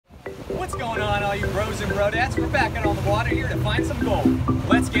What's going on, all you bros and brodettes? We're back out on the water here to find some gold.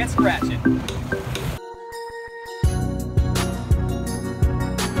 Let's get scratching.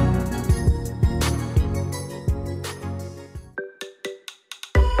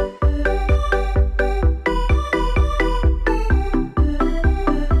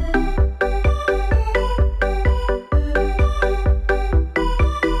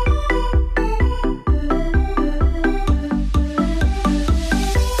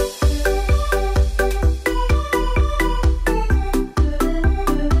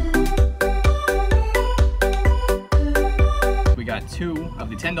 Two of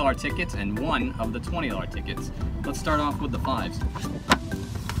the $10 tickets and one of the $20 tickets. Let's start off with the fives.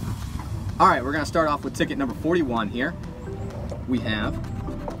 All right, we're gonna start off with ticket number 41 here. We have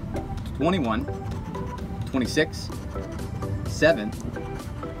 21, 26, 7,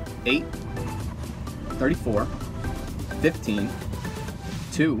 8, 34, 15,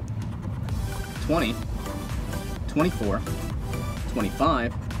 2, 20, 24,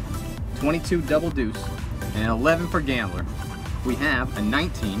 25, 22 double deuce, and 11 for gambler. We have a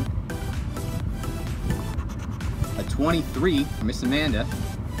 19, a 23 for Miss Amanda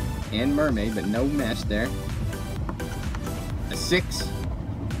and Mermaid, but no match there, a 6,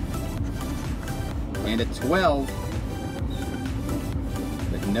 and a 12,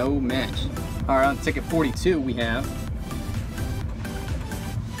 but no match. All right, on ticket 42 we have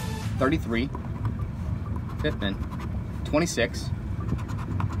 33, fifth pin, 26,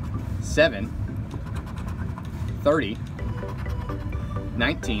 7, 30,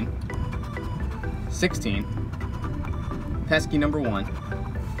 19, 16, pesky number 1,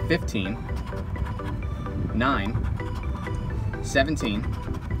 15, 9, 17,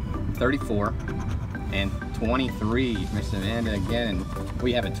 34, and 23. Miss Amanda again, and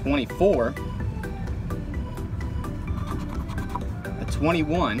we have a 24, a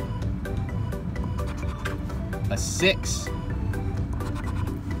 21, a 6,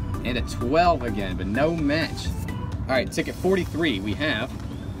 and a 12 again, but no match. All right, ticket 43, we have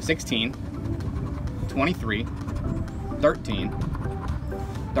 16, 23, 13,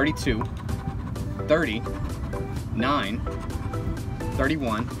 32, 30, 9,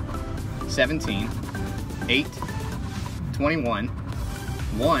 31, 17, 8, 21,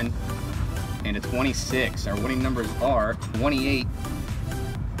 1, and a 26. Our winning numbers are 28,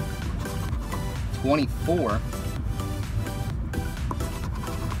 24,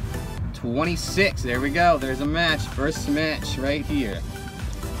 26, there we go, there's a match, first match right here,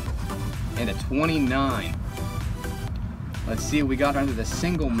 and a 29. Let's see what we got under the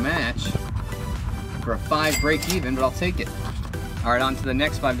single match for a 5 break even, but I'll take it. All right, on to the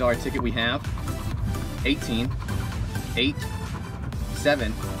next $5 ticket. We have 18, 8,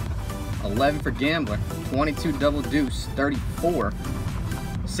 7, 11 for gambler, 22 double deuce, 34,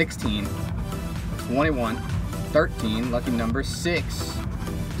 16, 21, 13, lucky number 6,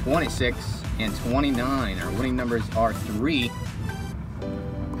 26, and 29. Our winning numbers are 3,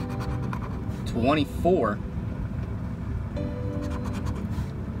 24,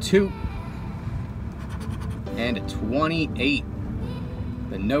 2, and a 28.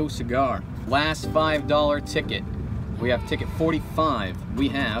 The no cigar. Last $5 ticket. We have ticket 45. We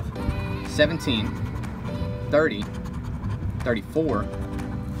have 17, 30, 34,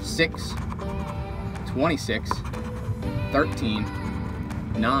 6, 26, 13,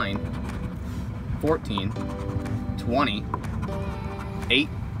 9, 14, 20, 8,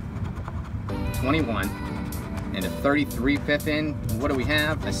 21, and a 33 fifth in. What do we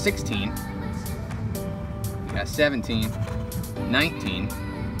have? A 16, we got 17, 19,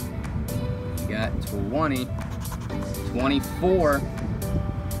 we got 20, 24,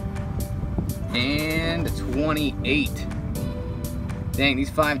 and 28. Dang,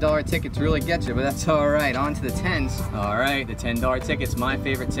 these $5 tickets really get you, but that's all right. On to the 10s. All right, the $10 tickets, my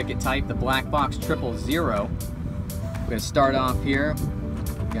favorite ticket type, the black box 000. We're gonna start off here.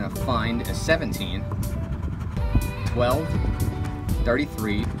 We're gonna find a 17, 12,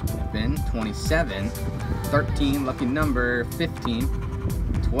 33, then 27, 13, lucky number 15,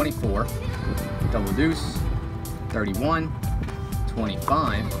 24, double deuce, 31,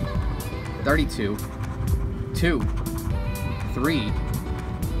 25, 32, 2, 3,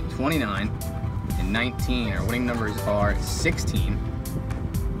 29, and 19. Our winning numbers are 16,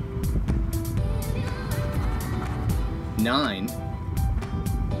 9,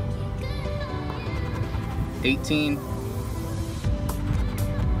 18,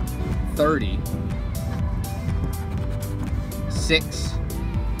 30, 6,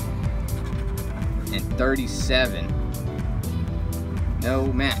 and 37.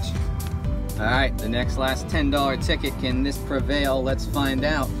 No match. Alright, the next last $10 ticket. Can this prevail? Let's find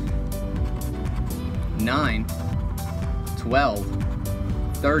out. 9, 12,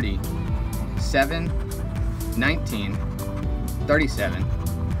 30, 7, 19, 37,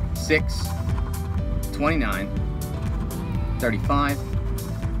 6, 29, 35,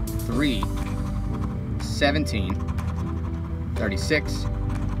 3, 17, 36,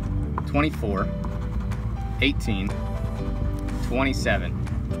 24, 18, 27.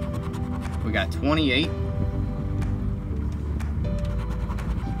 We got 28,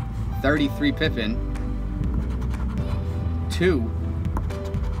 33 Pippin, 2,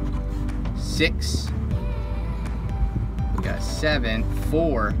 6, we got 7,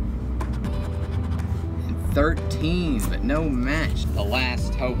 4, and 13, but no match. The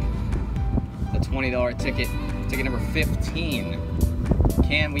last hope, the $20 ticket, ticket number 15.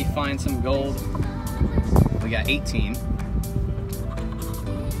 Can we find some gold? We got 18,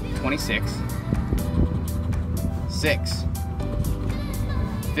 26, 6,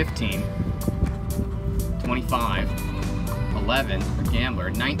 15, 25, 11 for gambler,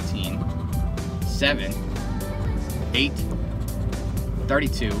 19, 7, 8,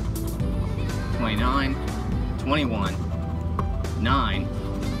 32, 29, 21, 9,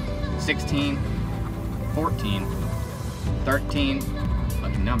 16, 14, 13,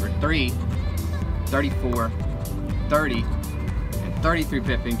 lucky number 3, 34, 30, and 33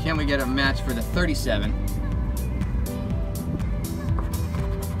 Pippin. Can we get a match for the 37?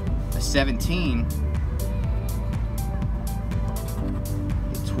 A 17,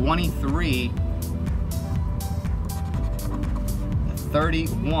 23,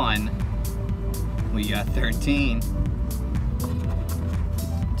 31, we got 13,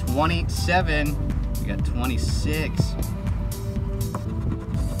 27, we got 26,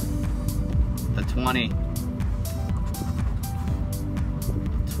 the 20,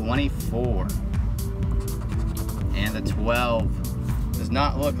 24, and the 12. Does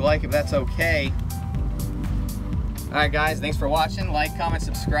not look like it, but that's okay. Alright guys, thanks for watching. Like, comment,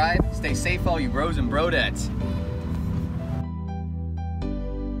 subscribe. Stay safe all you bros and brodettes.